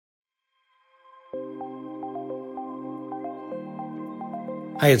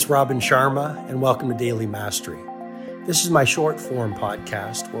Hi, it's Robin Sharma, and welcome to Daily Mastery. This is my short form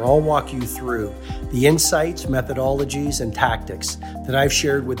podcast where I'll walk you through the insights, methodologies, and tactics that I've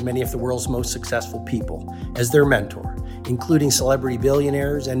shared with many of the world's most successful people as their mentor, including celebrity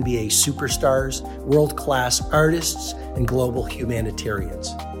billionaires, NBA superstars, world-class artists, and global humanitarians.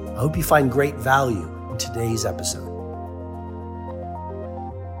 I hope you find great value in today's episode.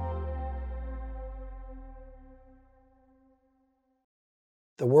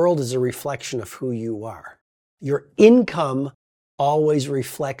 The world is a reflection of who you are. Your income always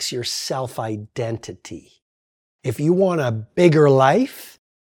reflects your self-identity. If you want a bigger life,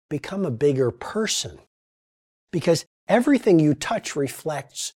 become a bigger person. Because everything you touch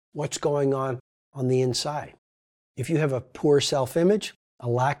reflects what's going on the inside. If you have a poor self-image, a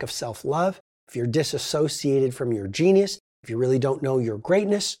lack of self-love, if you're disassociated from your genius, if you really don't know your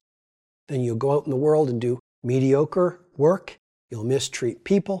greatness, then you'll go out in the world and do mediocre work. You'll mistreat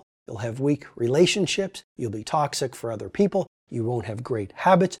people. You'll have weak relationships. You'll be toxic for other people. You won't have great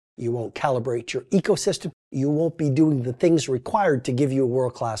habits. You won't calibrate your ecosystem. You won't be doing the things required to give you a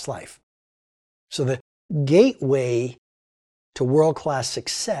world-class life. So the gateway to world-class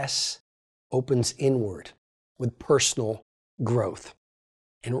success opens inward with personal growth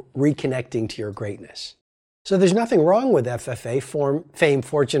and reconnecting to your greatness. So there's nothing wrong with FFA, fame,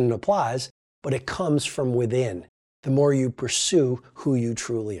 fortune, and applause, but it comes from within. The more you pursue who you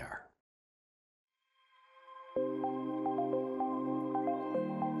truly are.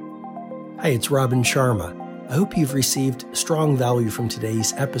 Hi, it's Robin Sharma. I hope you've received strong value from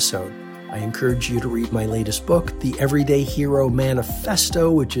today's episode. I encourage you to read my latest book, The Everyday Hero Manifesto,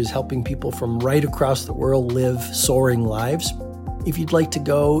 which is helping people from right across the world live soaring lives. If you'd like to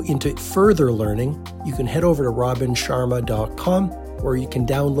go into further learning, you can head over to robinsharma.com, where you can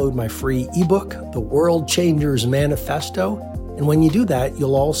download my free ebook, The World Changers Manifesto. And when you do that,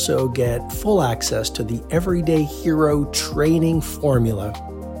 you'll also get full access to the Everyday Hero Training Formula,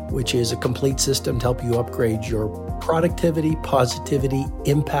 which is a complete system to help you upgrade your productivity, positivity,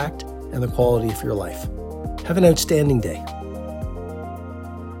 impact, and the quality of your life. Have an outstanding day.